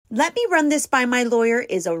Let me run this by my lawyer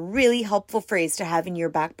is a really helpful phrase to have in your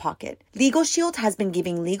back pocket. Legal Shield has been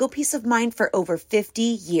giving legal peace of mind for over 50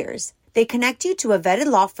 years. They connect you to a vetted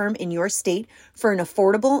law firm in your state for an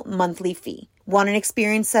affordable monthly fee. Want an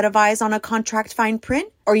experienced set of eyes on a contract fine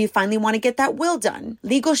print? Or you finally want to get that will done?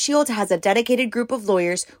 Legal Shield has a dedicated group of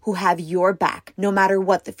lawyers who have your back, no matter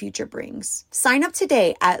what the future brings. Sign up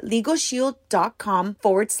today at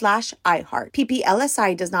LegalShield.com/iHeart.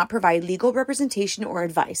 PPLSI does not provide legal representation or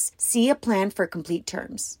advice. See a plan for complete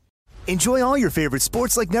terms. Enjoy all your favorite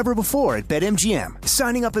sports like never before at BetMGM.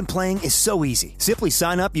 Signing up and playing is so easy. Simply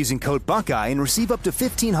sign up using code Buckeye and receive up to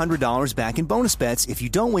 $1,500 back in bonus bets if you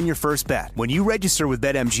don't win your first bet. When you register with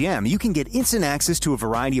BetMGM, you can get instant access to a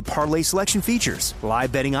variety of parlay selection features,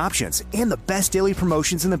 live betting options, and the best daily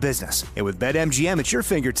promotions in the business. And with BetMGM at your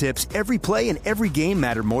fingertips, every play and every game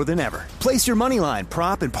matter more than ever. Place your moneyline,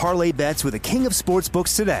 prop, and parlay bets with the king of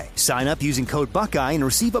sportsbooks today. Sign up using code Buckeye and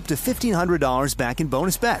receive up to $1,500 back in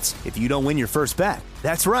bonus bets if you don't win your first bet.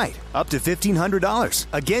 That's right, up to $1,500.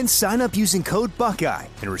 Again, sign up using code Buckeye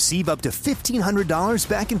and receive up to $1,500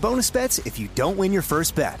 back in bonus bets if you don't win your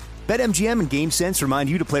first bet. BetMGM and GameSense remind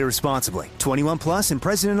you to play responsibly. 21 plus and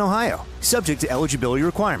present in Ohio. Subject to eligibility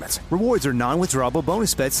requirements. Rewards are non-withdrawable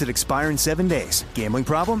bonus bets that expire in 7 days. Gambling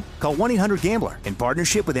problem? Call 1-800-GAMBLER in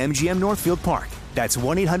partnership with MGM Northfield Park. That's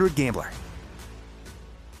 1-800-GAMBLER.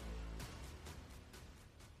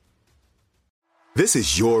 This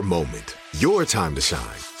is your moment, your time to shine,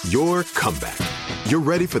 your comeback. You're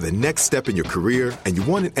ready for the next step in your career, and you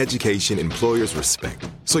want an education employers respect.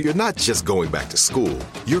 So you're not just going back to school,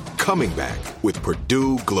 you're coming back with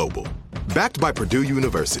Purdue Global. Backed by Purdue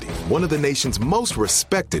University, one of the nation's most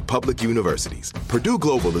respected public universities, Purdue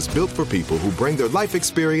Global is built for people who bring their life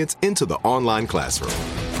experience into the online classroom.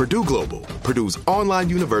 Purdue Global, Purdue's online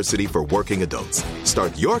university for working adults.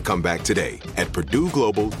 Start your comeback today at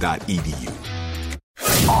purdueglobal.edu.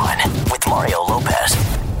 On with Mario Lopez.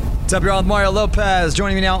 What's up, y'all? With Mario Lopez.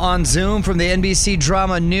 Joining me now on Zoom from the NBC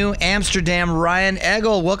drama New Amsterdam, Ryan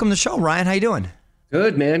Eggle. Welcome to the show, Ryan. How you doing?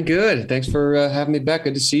 Good, man. Good. Thanks for having me back.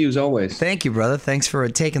 Good to see you as always. Thank you, brother. Thanks for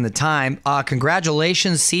taking the time.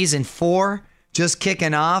 Congratulations, season 4 just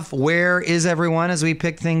kicking off. Where is everyone as we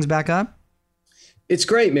pick things back up? It's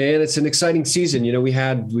great, man. It's an exciting season. You know,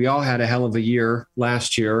 we all had a hell of a year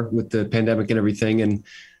last year with the pandemic and everything, and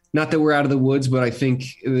not that we're out of the woods, but I think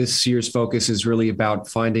this year's focus is really about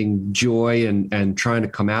finding joy and trying to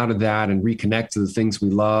come out of that and reconnect to the things we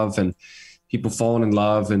love and people falling in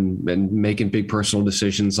love and making big personal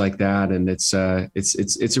decisions like that. And it's a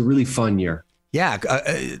really fun year. Yeah.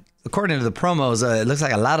 According to the promos, it looks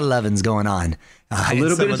like a lot of lovin's going on. A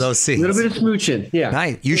little bit of those scenes. A little bit of smooching. Yeah.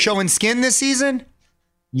 Nice. You showing skin this season?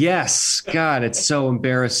 Yes. God, it's so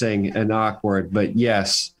embarrassing and awkward, but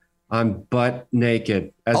yes. I'm butt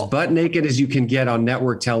naked, butt naked as you can get on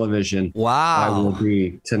network television. Wow. I will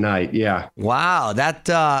be tonight. Yeah. Wow. That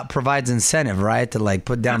provides incentive, right? To like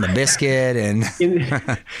put down the biscuit and.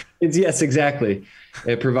 Yes, exactly.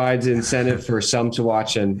 It provides incentive for some to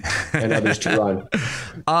watch and others to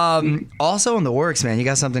run. Also in the works, man, you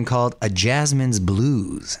got something called A Jasmine's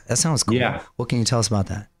Blues. That sounds cool. Yeah. What can you tell us about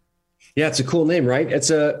that? Yeah, it's a cool name, right? It's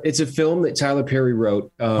a film that Tyler Perry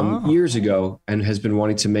wrote years ago and has been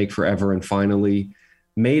wanting to make forever and finally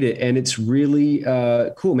made it. And it's really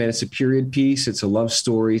cool, man. It's a period piece. It's a love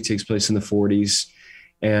story. It takes place in the 40s.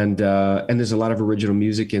 And there's a lot of original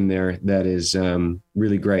music in there that is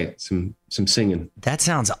really great. Some singing. That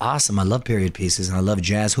sounds awesome. I love period pieces and I love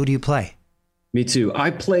jazz. Who do you play? Me too.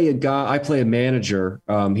 I play a manager.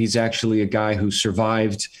 He's actually a guy who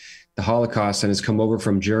survived the Holocaust and has come over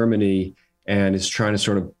from Germany and is trying to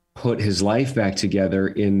sort of put his life back together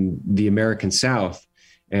in the American South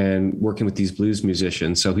and working with these blues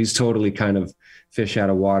musicians. So he's totally kind of fish out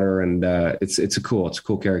of water, and it's a cool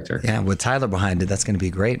character. Yeah, with Tyler behind it, that's going to be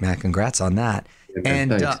great, man. Congrats on that.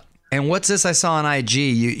 Yeah, and what's this I saw on IG?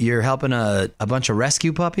 You're helping a bunch of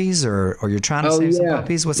rescue puppies, or you're trying to save some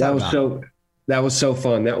puppies? What's that about? That was so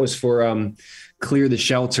fun. That was for Clear the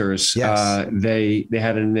Shelters. Yes. They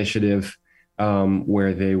had an initiative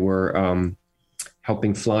where they were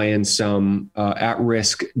helping fly in some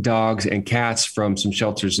at-risk dogs and cats from some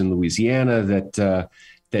shelters in Louisiana that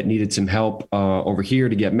needed some help over here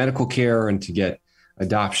to get medical care and to get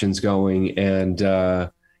adoptions going. And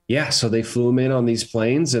so they flew them in on these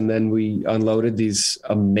planes, and then we unloaded these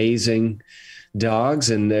amazing dogs,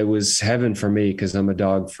 and it was heaven for me because I'm a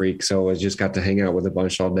dog freak. So I just got to hang out with a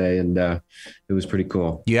bunch all day, and it was pretty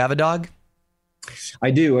cool. You have a dog?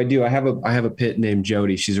 I do. I have a pit named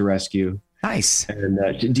Jody. She's a rescue. Nice.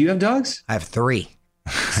 And do you have dogs? I have 3.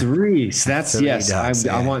 3. That's three yes. dogs,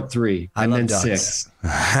 I want 3. I and love then dogs. 6.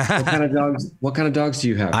 What kind of dogs do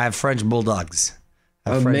you have? I have French bulldogs.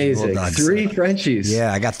 Amazing. 3 Frenchies.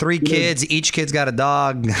 Yeah, I got 3 kids. Each kid's got a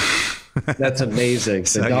dog. That's amazing.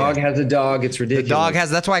 The dog has a dog. It's ridiculous. The dog has.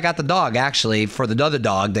 That's why I got the dog, actually, for the other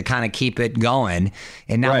dog to kind of keep it going.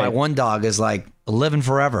 And now my one dog is like living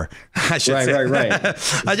forever. I should say. Right.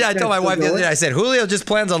 I told my wife the other day, I said, Julio just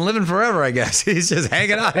plans on living forever, I guess. He's just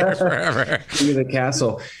hanging out here forever. In the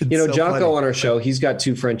castle. So Jocko funny. On our show, he's got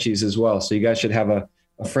 2 Frenchies as well. So you guys should have a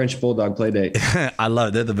French Bulldog play date. I love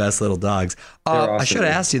it. They're the best little dogs. Awesome, I should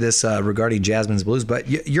have asked you this regarding Jasmine's Blues, but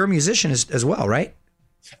you're a musician as well, right?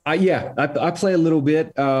 Yeah, I play a little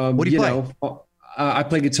bit. What do you play? I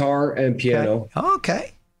play guitar and piano.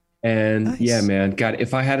 Okay. And nice. Yeah, man, God,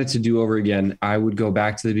 if I had it to do over again, I would go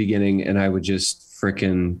back to the beginning and I would just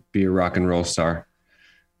freaking be a rock and roll star.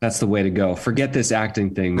 That's the way to go. Forget this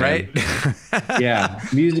acting thing, man. Right? Yeah.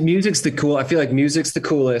 Music's the cool. I feel like music's the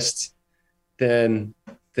coolest.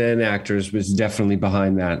 Then actors was definitely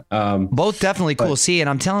behind that. Both definitely cool. See, and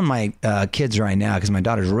I'm telling my kids right now, because my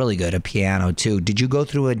daughter's really good at piano too. Did you go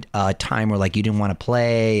through a time where like you didn't want to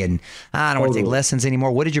play and I don't want to take lessons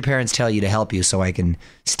anymore? What did your parents tell you to help you so I can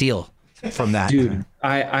steal from that? Dude,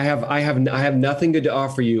 I have nothing good to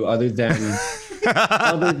offer you other than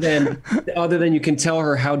you can tell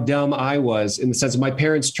her how dumb I was, in the sense of my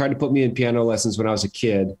parents tried to put me in piano lessons when I was a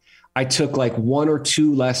kid. I took like 1 or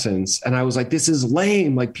 2 lessons and I was like, this is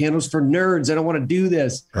lame. Like, piano's for nerds. I don't want to do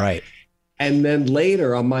this. Right. And then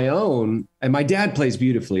later on my own, and my dad plays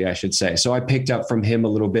beautifully, I should say. So I picked up from him a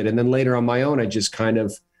little bit. And then later on my own, I just kind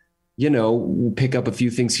of, pick up a few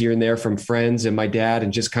things here and there from friends and my dad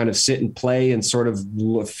and just kind of sit and play and sort of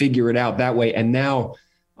figure it out that way. And now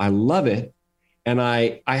I love it. And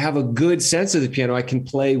I have a good sense of the piano. I can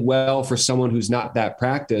play well for someone who's not that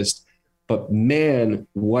practiced. But man,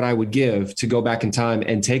 what I would give to go back in time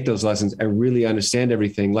and take those lessons and really understand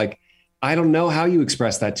everything. Like, I don't know how you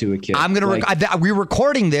express that to a kid. I'm going to, we're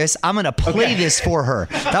recording this. I'm going to play this for her.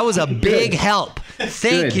 That was a big help.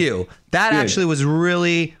 Thank you. That actually was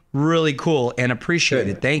really, really cool and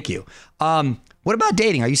appreciated. Thank you. What about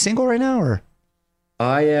dating? Are you single right now or?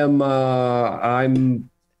 I am,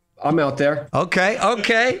 I'm out there.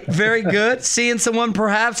 Okay. Very good. Seeing someone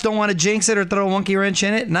perhaps, don't want to jinx it or throw a monkey wrench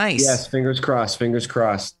in it. Nice. Yes. Fingers crossed.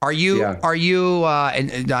 Are you,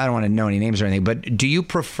 and I don't want to know any names or anything, but do you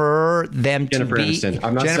prefer them Jennifer to be Aniston.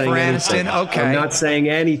 I'm not Jennifer saying Aniston? anything. Okay. I'm not saying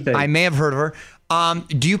anything. I may have heard of her.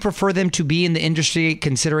 Do you prefer them to be in the industry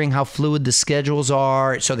considering how fluid the schedules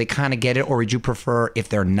are so they kind of get it? Or would you prefer if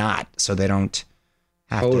they're not so they don't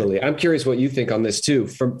have Totally. to? I'm curious what you think on this too.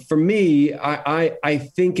 For me,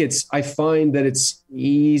 I think I find that it's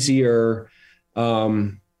easier.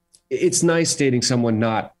 It's nice dating someone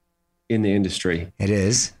not in the industry. It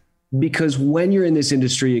is. Because when you're in this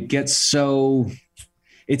industry, it gets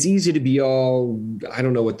it's easy to be all, I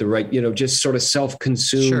don't know what the right, just sort of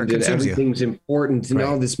self-consumed and everything's important and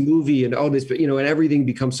all this movie and all this, but and everything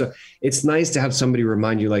becomes so, it's nice to have somebody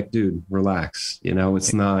remind you like, dude, relax,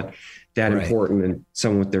 it's not that important, and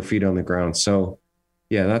someone with their feet on the ground. So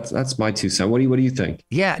yeah, that's my 2 cents. What do you think?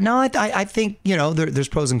 Yeah, no, I think, there's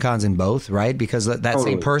pros and cons in both, right? Because that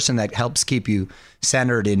same person that helps keep you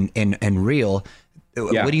centered and real.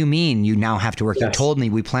 Yeah. What do you mean you now have to work? Yes. You told me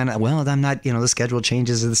we plan on, well, I'm not, the schedule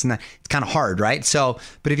changes and this and that. It's kind of hard, right? So,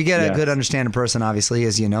 but if you get a good understanding person, obviously,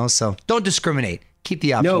 as you know, so don't discriminate. Keep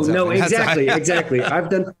the options open. No, exactly.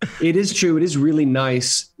 It is true. It is really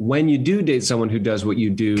nice when you do date someone who does what you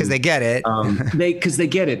do. Because they get it. Because they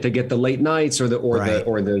get it. They get the late nights or the whatever,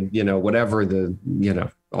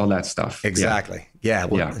 all that stuff. Exactly. Yeah.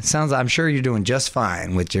 Well, it sounds, I'm sure you're doing just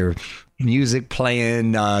fine with your music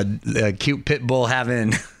playing, cute pit bull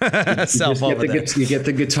having self over there. You get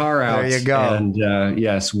the guitar out. There you go. And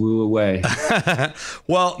yes, woo away.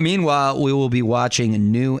 Well, meanwhile, we will be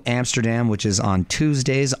watching New Amsterdam, which is on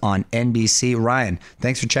Tuesdays on NBC. Ryan,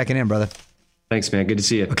 thanks for checking in, brother. Thanks, man. Good to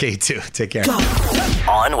see you. Okay, you too. Take care.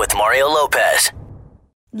 On with Mario Lopez.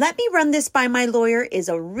 Let me run this by my lawyer is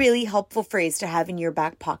a really helpful phrase to have in your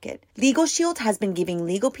back pocket. Legal Shield has been giving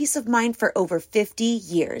legal peace of mind for over 50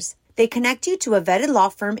 years. They connect you to a vetted law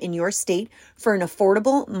firm in your state for an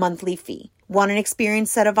affordable monthly fee. Want an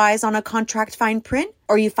experienced set of eyes on a contract fine print?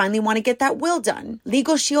 Or you finally want to get that will done?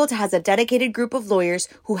 Legal Shield has a dedicated group of lawyers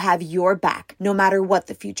who have your back, no matter what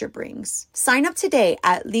the future brings. Sign up today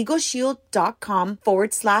at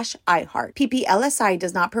LegalShield.com/iHeart. PPLSI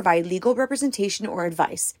does not provide legal representation or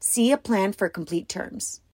advice. See a plan for complete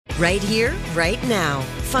terms. Right here, right now.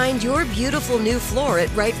 Find your beautiful new floor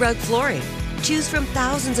at Right Rug Flooring. Choose from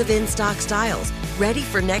thousands of in-stock styles, ready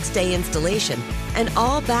for next day installation, and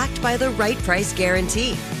all backed by the right price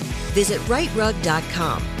guarantee. Visit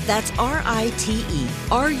rightrug.com. That's RITERUG.com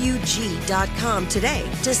today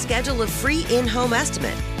to schedule a free in-home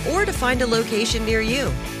estimate or to find a location near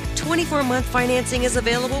you. 24-month financing is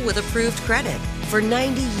available with approved credit. For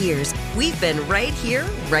 90 years, we've been right here,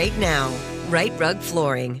 right now. Right Rug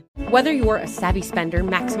Flooring. Whether you're a savvy spender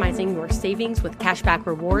maximizing your savings with cashback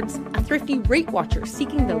rewards, a thrifty rate watcher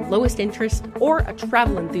seeking the lowest interest, or a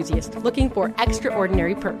travel enthusiast looking for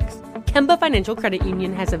extraordinary perks, Kemba Financial Credit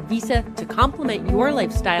Union has a visa to complement your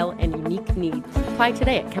lifestyle and unique needs. Apply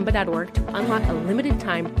today at Kemba.org to unlock a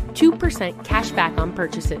limited-time 2% cash back on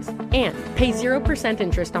purchases and pay 0%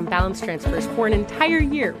 interest on balance transfers for an entire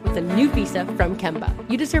year with a new visa from Kemba.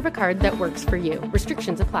 You deserve a card that works for you.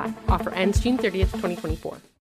 Restrictions apply. Offer ends June 30th, 2024.